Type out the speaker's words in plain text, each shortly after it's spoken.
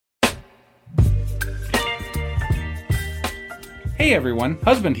Hey everyone,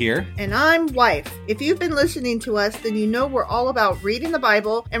 husband here. And I'm wife. If you've been listening to us, then you know we're all about reading the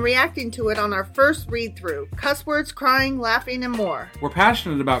Bible and reacting to it on our first read-through. Cuss words, crying, laughing, and more. We're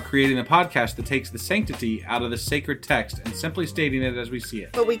passionate about creating a podcast that takes the sanctity out of the sacred text and simply stating it as we see it.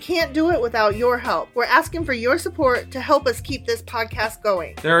 But we can't do it without your help. We're asking for your support to help us keep this podcast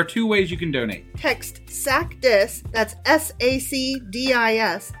going. There are two ways you can donate. Text SACDIS, that's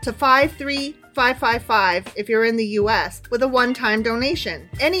SACDIS, to 53555 if you're in the U.S. with a one-time donation.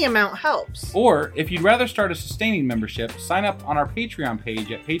 Any amount helps. Or, if you'd rather start a sustaining membership, sign up on our Patreon page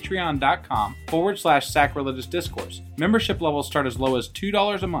at patreon.com/sacrilegious discourse. Membership levels start as low as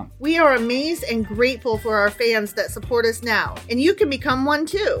 $2 a month. We are amazed and grateful for our fans that support us now, and you can become one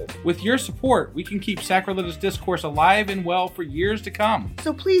too. With your support, we can keep Sacrilegious Discourse alive and well for years to come.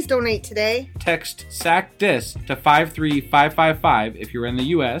 So please donate today. Text SACDIS to 53555 if you're in the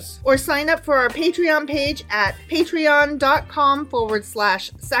U.S. Or sign up for our Patreon page at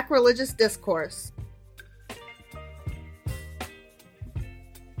patreon.com/sacrilegious discourse.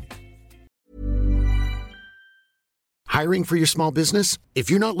 Hiring for your small business? If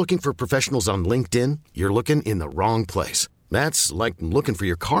you're not looking for professionals on LinkedIn, you're looking in the wrong place. That's like looking for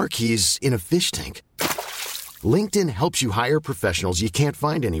your car keys in a fish tank. LinkedIn helps you hire professionals you can't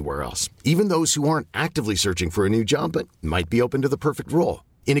find anywhere else, even those who aren't actively searching for a new job but might be open to the perfect role.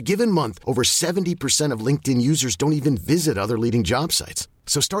 In a given month, over 70% of LinkedIn users don't even visit other leading job sites.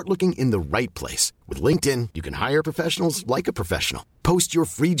 So start looking in the right place. With LinkedIn, you can hire professionals like a professional. Post your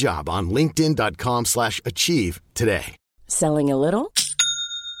free job on linkedin.com/achieve today. Selling a little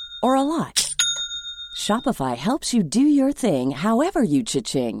or a lot? Shopify helps you do your thing however you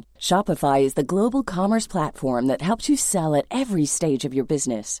cha-ching. Shopify is the global commerce platform that helps you sell at every stage of your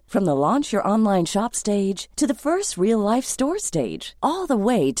business. From the launch your online shop stage to the first real-life store stage, all the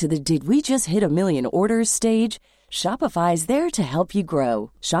way to the did we just hit a million orders stage. Shopify is there to help you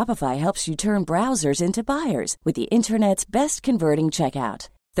grow. Shopify helps you turn browsers into buyers with the internet's best converting checkout.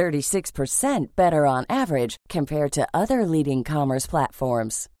 36% better on average compared to other leading commerce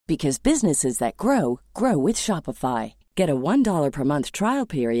platforms. Because businesses that grow, grow with Shopify. Get a $1 per month trial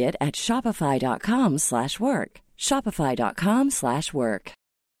period at shopify.com/work. Shopify.com/work.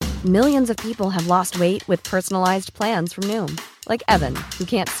 Millions of people have lost weight with personalized plans from Noom. Like Evan, who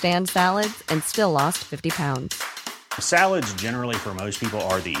can't stand salads and still lost 50 pounds. Salads generally for most people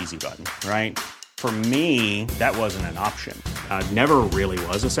are the easy button, right? For me, that wasn't an option. I never really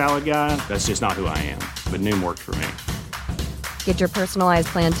was a salad guy. That's just not who I am. But Noom worked for me. Get your personalized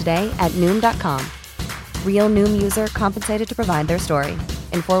plan today at Noom.com. Real Noom user compensated to provide their story.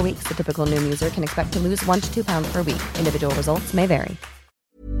 In 4 weeks, the typical Noom user can expect to lose 1 to 2 pounds per week. Individual results may vary.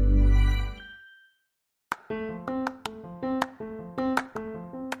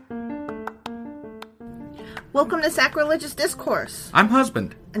 Welcome to Sacrilegious Discourse. I'm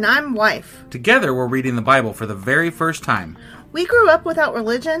husband. And I'm wife. Together, we're reading the Bible for the very first time. We grew up without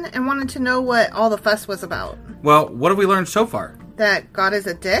religion and wanted to know what all the fuss was about. Well, what have we learned so far? That God is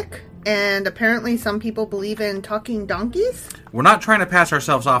a dick, and apparently some people believe in talking donkeys? We're not trying to pass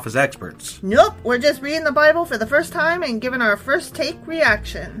ourselves off as experts. Nope, we're just reading the Bible for the first time and giving our first take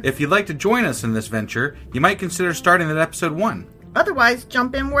reaction. If you'd like to join us in this venture, you might consider starting at episode 1. Otherwise,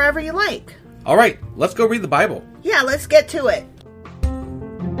 jump in wherever you like. All right, let's go read the Bible. Yeah, let's get to it.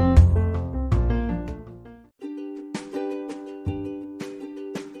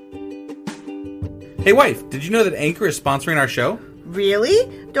 Hey wife, did you know that Anchor is sponsoring our show? Really?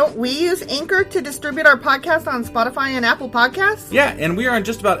 Don't we use Anchor to distribute our podcast on Spotify and Apple Podcasts? Yeah, and we are on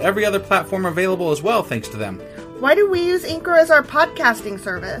just about every other platform available as well, thanks to them. Why do we use Anchor as our podcasting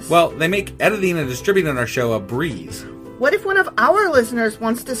service? Well, they make editing and distributing our show a breeze. What if one of our listeners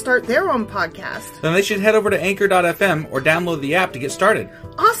wants to start their own podcast? Then they should head over to Anchor.fm or download the app to get started.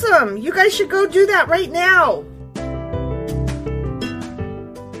 Awesome! You guys should go do that right now!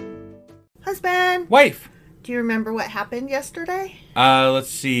 Husband! Wife! Do you remember what happened yesterday? Let's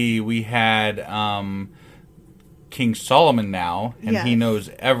see. We had King Solomon now, and Yes. he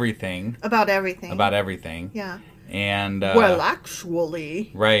knows everything. About everything. About everything. Yeah. And well, actually.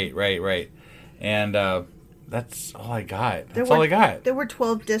 Right. And that's all I got. That's all I got. There were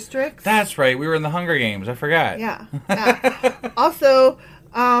 12 districts. That's right. We were in the Hunger Games. I forgot. Yeah. Also,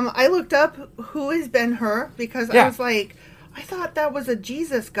 I looked up who is Ben-Hur because I was like, I thought that was a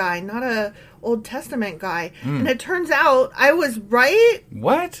Jesus guy, not a Old Testament guy. And it turns out I was right.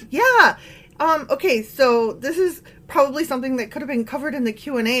 What? Yeah. Okay, so this is probably something that could have been covered in the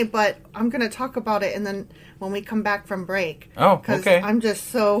Q&A, but I'm going to talk about it and then when we come back from break. Oh, okay. I'm just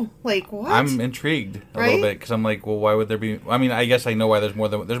so, like, what? I'm intrigued a Right? little bit because I'm like, well, why would there be... I mean, I guess I know why there's more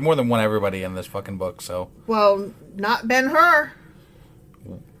than one everybody in this fucking book, so... Well, not Ben-Hur.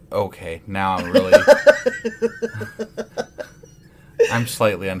 Okay, now I'm really... I'm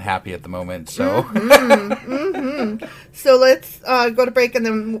slightly unhappy at the moment, so... So let's go to break, and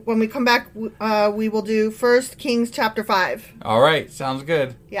then when we come back, we will do 1 Kings chapter 5. All right, sounds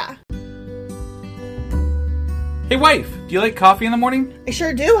good. Yeah. Hey, wife, do you like coffee in the morning? I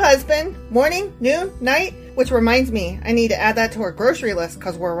sure do, husband. Morning, noon, night. Which reminds me, I need to add that to our grocery list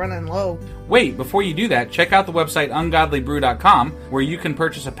because we're running low. Wait, before you do that, check out the website ungodlybrew.com, where you can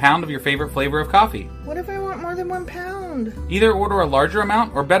purchase a pound of your favorite flavor of coffee. What if I want more than 1 pound? Either order a larger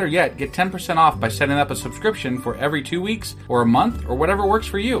amount, or better yet, get 10% off by setting up a subscription for every 2 weeks, or a month, or whatever works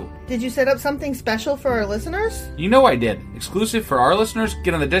for you. Did you set up something special for our listeners? You know I did. Exclusive for our listeners,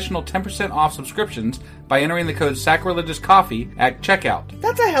 get an additional 10% off subscriptions by entering the code SACRILEGIOUSCOFFEE at checkout.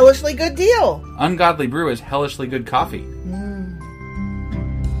 That's a hellishly good deal. Ungodly Brew is hellishly good coffee.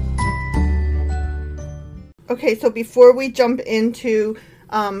 Okay, so before we jump into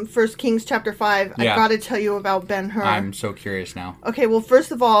 1 Kings chapter 5, I gotta tell you about Ben-Hur. I'm so curious now. Okay, well,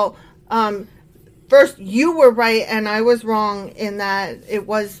 first of all, first, you were right and I was wrong in that it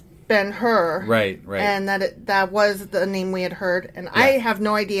was Ben-Hur. Right. And that was the name we had heard. And I have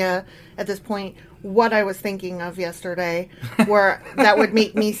no idea at this point what I was thinking of yesterday, where that would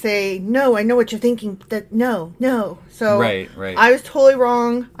make me say, no, I know what you're thinking, that no. So right. I was totally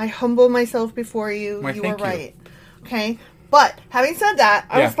wrong. I humble myself before you. Why, you were thank you. right. Okay? But having said that,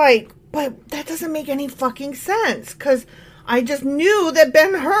 I was like, but that doesn't make any fucking sense, because I just knew that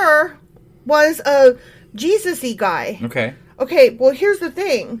Ben-Hur was a Jesus-y guy. Okay, well, here's the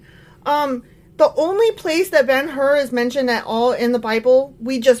thing. The only place that Ben-Hur is mentioned at all in the Bible,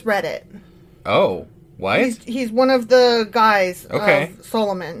 we just read it. Oh, what? He's one of the guys of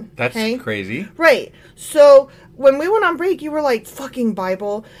Solomon. That's crazy. Right. So when we went on break, you were like, fucking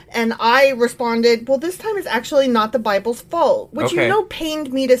Bible. And I responded, well, this time it's actually not the Bible's fault. Which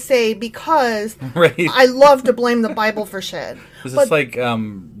pained me to say, because I love to blame the Bible for shit. Is this like,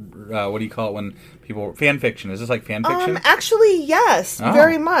 what do you call it when people... Fan fiction. Is this like fan fiction? Actually, yes.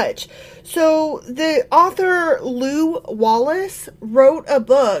 Very much. So the author Lew Wallace wrote a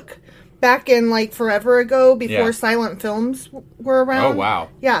book back in like forever ago, before silent films were around. Oh, wow.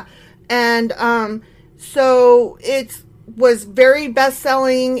 Yeah. And so it was very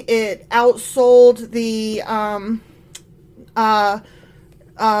best-selling. It outsold the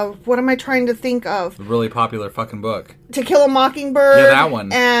what am I trying to think of? A really popular fucking book. To Kill a Mockingbird. Yeah, that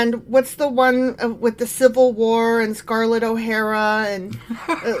one. And what's the one with the Civil War and Scarlett O'Hara and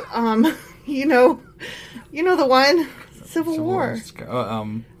you know the one, Civil War.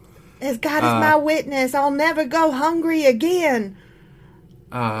 As God is my witness, I'll never go hungry again.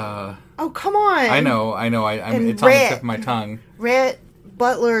 Oh, come on. I know. It's on the tip of my tongue. Rhett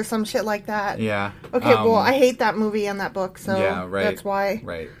Butler or some shit like that. Yeah. Okay, well, I hate that movie and that book, so that's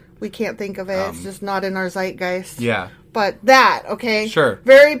why we can't think of it. It's just not in our zeitgeist. Yeah. But that, okay? Sure.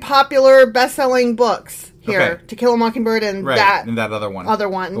 Very popular, best-selling books here. To Kill a Mockingbird and that. And that other one. Other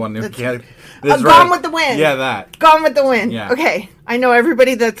one. The one Gone with the Wind. Yeah, that. Gone with the Wind. Yeah. Okay. I know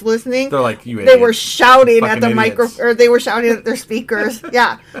everybody that's listening. They're like, you idiot. They were shouting at the idiots. or they were shouting at their speakers.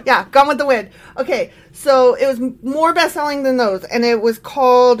 Yeah. Gone with the Wind. Okay. So it was more best-selling than those. And it was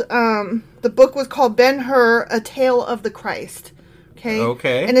called, the book was called Ben-Hur, A Tale of the Christ.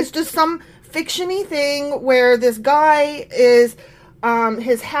 Okay. And it's just some fiction-y thing where this guy is...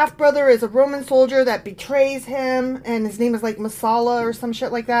 his half-brother is a Roman soldier that betrays him, and his name is like Masala or some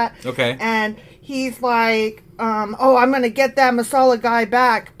shit like that. Okay. And he's like, I'm going to get that Masala guy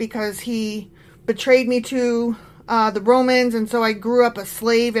back because he betrayed me to the Romans, and so I grew up a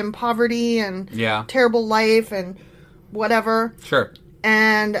slave in poverty and terrible life and whatever. Sure.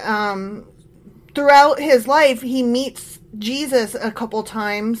 And throughout his life, he meets Jesus a couple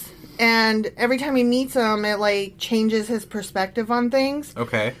times. And every time he meets him, it, like, changes his perspective on things.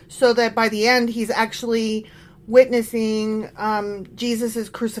 Okay. So that by the end, he's actually witnessing Jesus'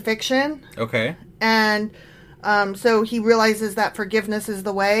 crucifixion. Okay. And so he realizes that forgiveness is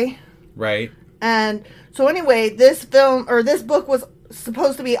the way. Right. And so anyway, this book was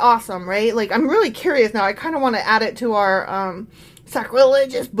supposed to be awesome, right? Like, I'm really curious now. I kind of want to add it to our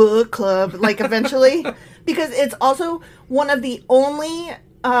sacrilegious book club, like, eventually. Because it's also one of the only...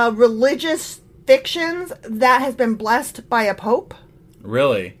 religious fictions that has been blessed by a pope.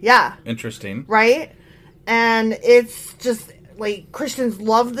 Really? Yeah. Interesting. Right? And it's just, like, Christians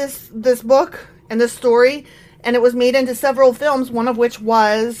love this book and this story, and it was made into several films, one of which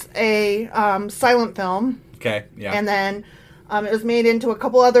was a silent film. Okay, yeah. And then it was made into a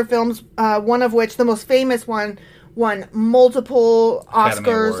couple other films, one of which, the most famous one, won multiple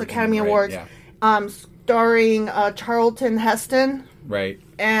Academy Awards. Right, yeah. Starring Charlton Heston. Right.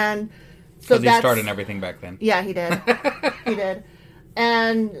 And so Because he started everything back then. Yeah, he did. He did.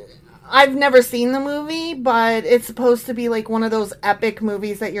 And I've never seen the movie, but it's supposed to be like one of those epic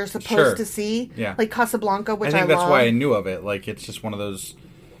movies that you're supposed to see. Yeah. Like Casablanca, which I think that's love. why I knew of it. Like, it's just one of those,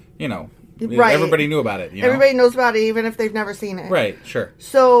 Right. Everybody knew about it. Everybody knows about it, even if they've never seen it. Right, sure.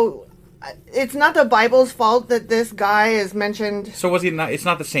 So it's not the Bible's fault that this guy is mentioned. So was he not? It's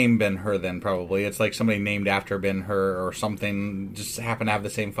not the same Ben-Hur then, probably. It's like somebody named after Ben-Hur or something. Just happen to have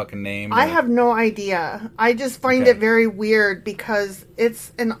the same fucking name. I have no idea. I just find it very weird because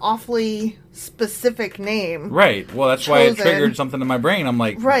it's an awfully specific name. Right. Well, that's why it triggered something in my brain. I'm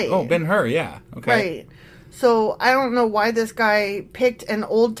like, oh, Ben-Hur, yeah. Okay. Right. So I don't know why this guy picked an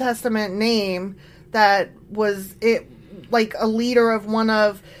Old Testament name that was like a leader of one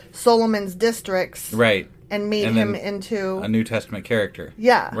of Solomon's districts. Right. And made him into a New Testament character.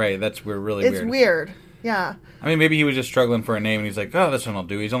 Yeah. Right. That's really weird. It's weird. Yeah. I mean, maybe he was just struggling for a name and he's like, oh, this one will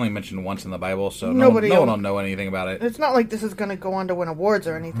do. He's only mentioned once in the Bible, so no one will know anything about it. It's not like this is going to go on to win awards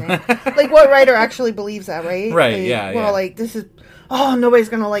or anything. Like, what writer actually believes that, right? Right, like, yeah. Well, like, this is, oh, nobody's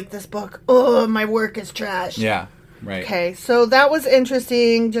going to like this book. Oh, my work is trash. Yeah, right. Okay, so that was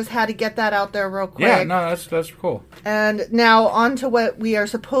interesting. Just had to get that out there real quick. Yeah, no, that's cool. And now on to what we are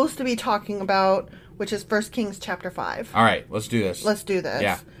supposed to be talking about, which is 1 Kings chapter 5. All right, let's do this. Let's do this.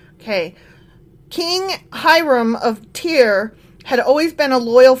 Yeah. Okay. King Hiram of Tyre had always been a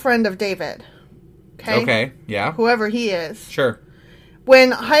loyal friend of David. Okay, yeah. Whoever he is. Sure.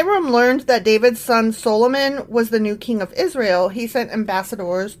 When Hiram learned that David's son Solomon was the new king of Israel, he sent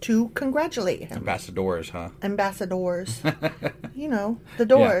ambassadors to congratulate him. Ambassadors, huh? Ambassadors. The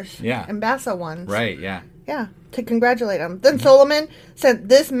doors. Yeah. Ambassa ones. Right, yeah. Yeah, to congratulate him. Then Solomon sent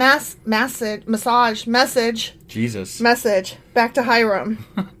this message back to Hiram.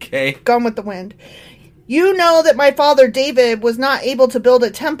 Okay. Gone with the wind. You know that my father David was not able to build a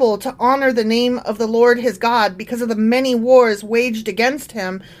temple to honor the name of the Lord his God because of the many wars waged against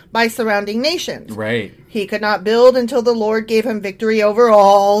him by surrounding nations. Right. He could not build until the Lord gave him victory over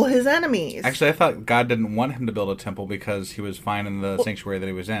all his enemies. Actually, I thought God didn't want him to build a temple because he was fine in the sanctuary that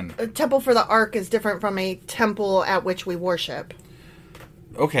he was in. A temple for the ark is different from a temple at which we worship.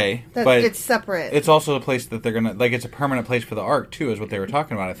 Okay, but it's separate. It's also a place that they're gonna it's a permanent place for the ark too, is what they were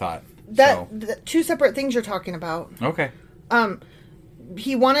talking about. I thought two separate things you're talking about. Okay.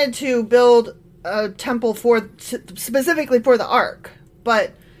 He wanted to build a temple specifically for the ark,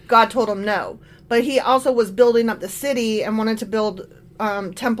 but God told him no. But he also was building up the city and wanted to build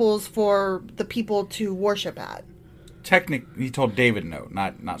temples for the people to worship at. Technically, he told David no,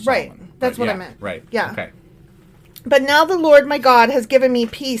 not Solomon. Right. That's what I meant. Right. Yeah. Okay. But now the Lord my God has given me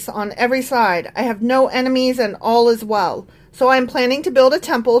peace on every side. I have no enemies and all is well. So I am planning to build a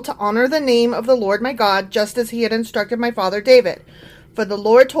temple to honor the name of the Lord my God, just as he had instructed my father David. For the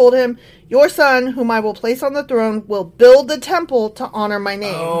Lord told him, your son, whom I will place on the throne, will build the temple to honor my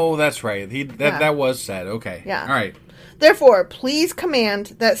name. Oh, that's right. That was said. Okay. Yeah. All right. Therefore, please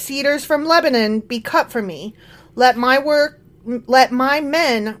command that cedars from Lebanon be cut for me. Let my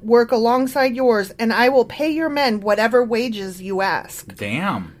men work alongside yours, and I will pay your men whatever wages you ask.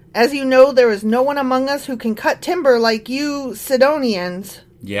 Damn. As you know, there is no one among us who can cut timber like you Sidonians.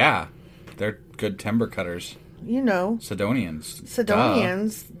 Yeah. They're good timber cutters. You know. Sidonians. Duh.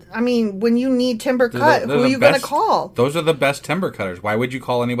 I mean, when you need timber cut, who are you going to call? Those are the best timber cutters. Why would you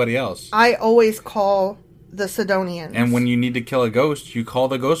call anybody else? I always call the Sidonians. And when you need to kill a ghost, you call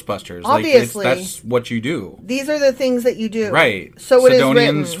the Ghostbusters. Obviously. That's what you do. These are the things that you do. Right. So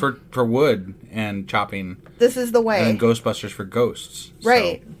Sidonians it is written. for wood and chopping. This is the way. And then Ghostbusters for ghosts.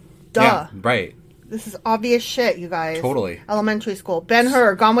 Right. So. Duh. Yeah, right. This is obvious shit, you guys. Totally. Elementary school.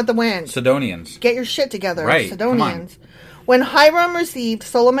 Ben-Hur, Gone with the Wind. Sidonians. Get your shit together. Right. Sidonians. When Hiram received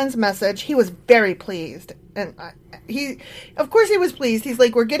Solomon's message, he was very pleased. And of course he was pleased. He's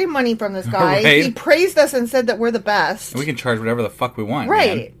like, we're getting money from this guy. Right. He praised us and said that we're the best. And we can charge whatever the fuck we want.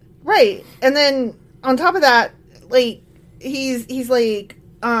 Right. Man. Right. And then on top of that, like, he's like,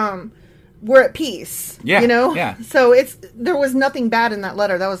 we're at peace. Yeah. You know? Yeah. So there was nothing bad in that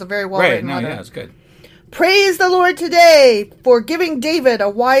letter. That was a very well written letter. Yeah, it's good. Praise the Lord today for giving David a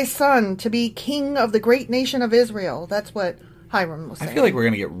wise son to be king of the great nation of Israel. That's what Hiram was saying. I feel like we're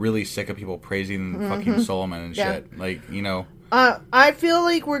going to get really sick of people praising fucking Solomon and shit. Like, you know. I feel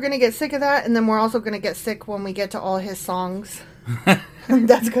like we're going to get sick of that, and then we're also going to get sick when we get to all his songs.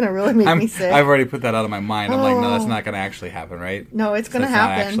 That's going to really make me sick. I've already put that out of my mind. I'm like, no, that's not going to actually happen, right? No, it's going to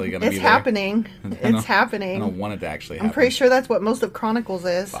happen. It's happening. It's happening. I don't want it to actually happen. I'm pretty sure that's what most of Chronicles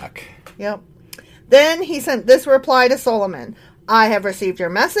is. Fuck. Yep. Then he sent this reply to Solomon. I have received your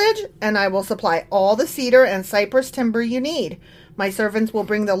message, and I will supply all the cedar and cypress timber you need. My servants will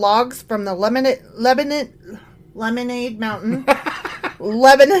bring the logs from the Lemonade Mountain,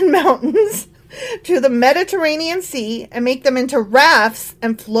 Lebanon Mountains to the Mediterranean Sea and make them into rafts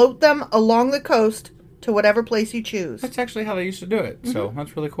and float them along the coast to whatever place you choose. That's actually how they used to do it, so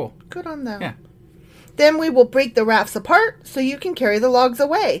that's really cool. Good on them. Yeah. Then we will break the rafts apart so you can carry the logs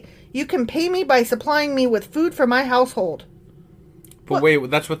away. You can pay me by supplying me with food for my household. But wait,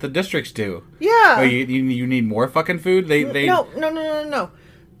 that's what the districts do. Yeah. Oh, you need more fucking food? No.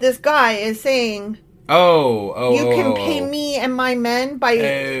 This guy is saying... You can pay me and my men by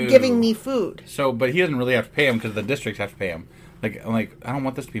giving me food. So, but he doesn't really have to pay him because the districts have to pay him. Like, I don't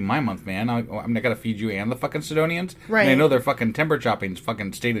want this to be my month, man. I gotta feed you and the fucking Sidonians. Right. And I know their fucking timber chopping's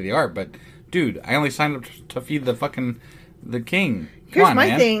fucking state of the art, but dude, I only signed up to feed the king. Here's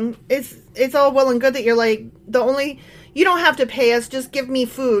my thing. It's all well and good that you're like, you don't have to pay us, just give me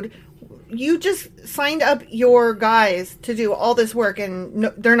food. You just signed up your guys to do all this work,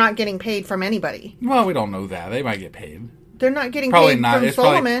 and they're not getting paid from anybody. Well, we don't know that. They might get paid. They're not getting probably paid not. from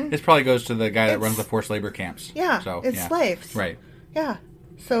Solomon. It probably goes to the guy that runs the forced labor camps. Yeah, so, it's slaves. Right. Yeah,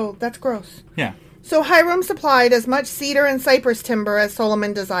 so that's gross. Yeah. So Hiram supplied as much cedar and cypress timber as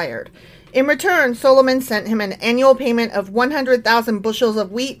Solomon desired. In return, Solomon sent him an annual payment of 100,000 bushels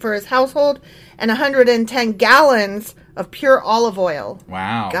of wheat for his household and 110 gallons of pure olive oil.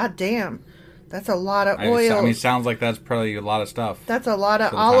 Wow. God damn. That's a lot of oil. I mean, sounds like that's probably a lot of stuff. That's a lot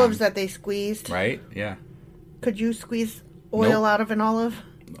of olives that they squeezed. Right? Yeah. Could you squeeze oil out of an olive?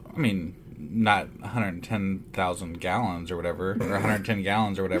 I mean, not 110,000 gallons or whatever, or 110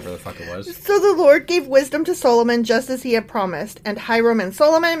 gallons or whatever the fuck it was. So the Lord gave wisdom to Solomon just as he had promised, and Hiram and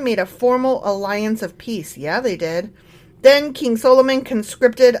Solomon made a formal alliance of peace. Yeah, they did. Then King Solomon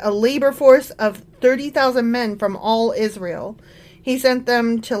conscripted a labor force of 30,000 men from all Israel. He sent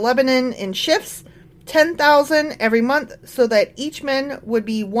them to Lebanon in shifts, 10,000 every month, so that each man would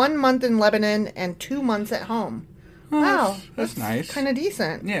be 1 month in Lebanon and 2 months at home. Wow. That's nice. Kind of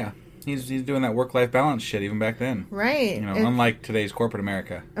decent. Yeah. He's doing that work-life balance shit even back then. Right. You know, unlike today's corporate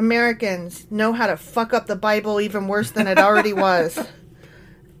America. Americans know how to fuck up the Bible even worse than it already was.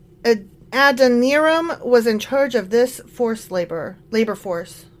 Adoniram was in charge of this labor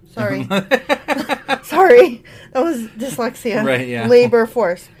force. Sorry. Sorry. That was dyslexia. Right, yeah. Labor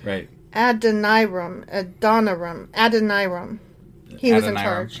force. Right. Adoniram. He was in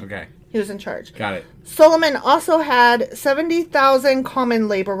charge. Okay. He was in charge. Got it. Solomon also had 70,000 common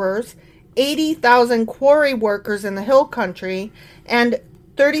laborers, 80,000 quarry workers in the hill country, and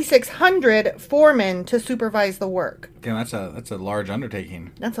 3,600 foremen to supervise the work. Okay, that's a large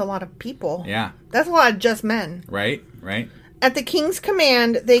undertaking. That's a lot of people. Yeah. That's a lot of just men. Right. At the king's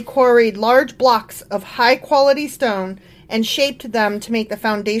command, they quarried large blocks of high-quality stone and shaped them to make the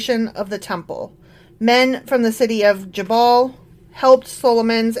foundation of the temple. Men from the city of Jabal helped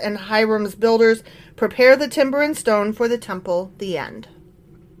Solomon's and Hiram's builders prepare the timber and stone for the temple. The end.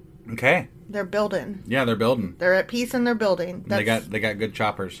 Okay. They're building. Yeah, they're building. They're at peace and they're building. They got good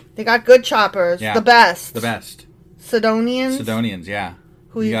choppers. They got good choppers. Yeah. The best. Sidonians, yeah.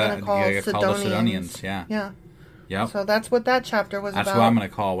 Who you gonna call? You gotta call the Sidonians, yeah. Yeah. Yep. So that's what that chapter was about. That's who I'm gonna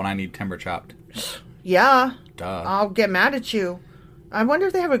call when I need timber chopped. Yeah. Duh. I'll get mad at you. I wonder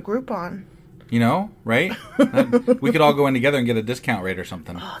if they have a Groupon. You know, right? We could all go in together and get a discount rate or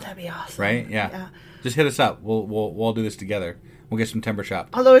something. Oh, that'd be awesome. Right? Yeah. Just hit us up. We'll do this together. We'll get some timber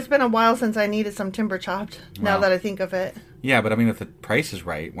chopped. Although it's been a while since I needed some timber chopped. Now that I think of it. Yeah, but I mean, if the price is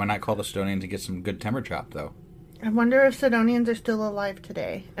right, why not call the Sidonians and get some good timber chopped, though? I wonder if Sidonians are still alive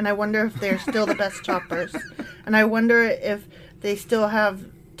today, and I wonder if they're still the best choppers, and I wonder if they still have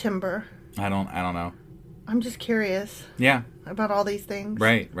timber. I don't know. I'm just curious. Yeah. About all these things.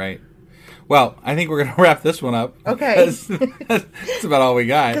 Right. Well, I think we're going to wrap this one up. Okay. That's about all we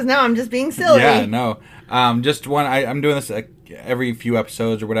got. Because now I'm just being silly. Yeah, no. Just one, I'm doing this every few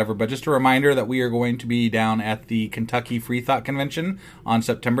episodes or whatever, but just a reminder that we are going to be down at the Kentucky Free Thought Convention on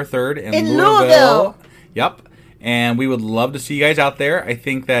September 3rd in Louisville. Yep. And we would love to see you guys out there. I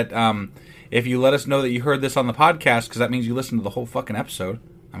think that if you let us know that you heard this on the podcast, because that means you listened to the whole fucking episode.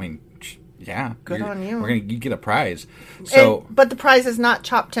 I mean, yeah. Good on you. You get a prize. So, but the prize is not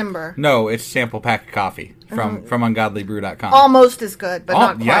chopped timber. No, it's a sample pack of coffee from ungodlybrew.com. Almost as good, but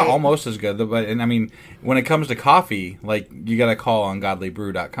not quite. Yeah, almost as good. But I mean, when it comes to coffee, like, you got to call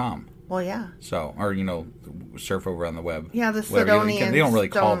ungodlybrew.com. Well, yeah. So, or, surf over on the web. Yeah, the Sidonians. They don't really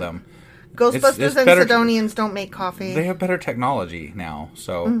call them. Ghostbusters and Sidonians don't make coffee. They have better technology now.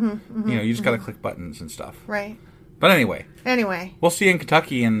 So, you just got to click buttons and stuff. Right. But anyway. We'll see you in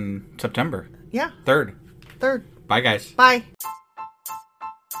Kentucky in September. Yeah. 3rd. Bye, guys. Bye.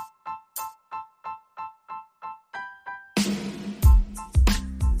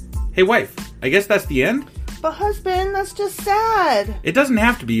 Hey, wife, I guess that's the end? But husband, that's just sad. It doesn't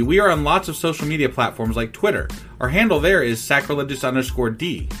have to be. We are on lots of social media platforms like Twitter. Our handle there is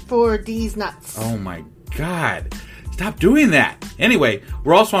sacrilegious_D. For D's nuts. Oh my God. Stop doing that. Anyway,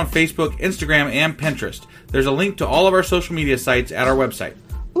 we're also on Facebook, Instagram, and Pinterest. There's a link to all of our social media sites at our website.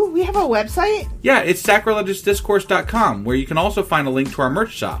 Ooh, we have a website? Yeah, it's sacrilegiousdiscourse.com, where you can also find a link to our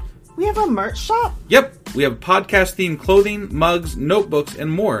merch shop. We have a merch shop? Yep, we have podcast-themed clothing, mugs, notebooks,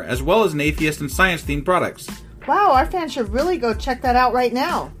 and more, as well as an atheist and science-themed products. Wow, our fans should really go check that out right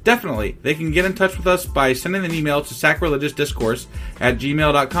now. Definitely. They can get in touch with us by sending an email to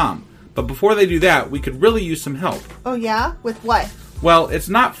sacrilegiousdiscourse@gmail.com. But before they do that, we could really use some help. Oh yeah? With what? Well, it's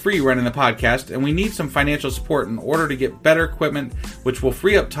not free running the podcast, and we need some financial support in order to get better equipment, which will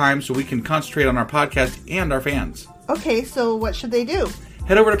free up time so we can concentrate on our podcast and our fans. Okay, so what should they do?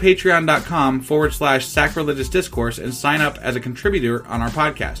 Head over to patreon.com/sacrilegiousdiscourse and sign up as a contributor on our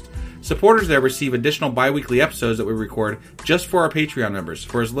podcast. Supporters there receive additional bi-weekly episodes that we record just for our Patreon members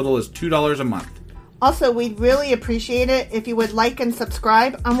for as little as $2 a month. Also, we'd really appreciate it if you would like and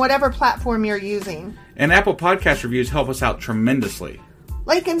subscribe on whatever platform you're using. And Apple Podcast reviews help us out tremendously.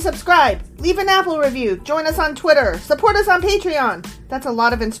 Like and subscribe. Leave an Apple review. Join us on Twitter. Support us on Patreon. That's a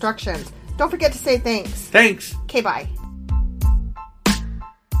lot of instructions. Don't forget to say thanks. Thanks. Okay, bye.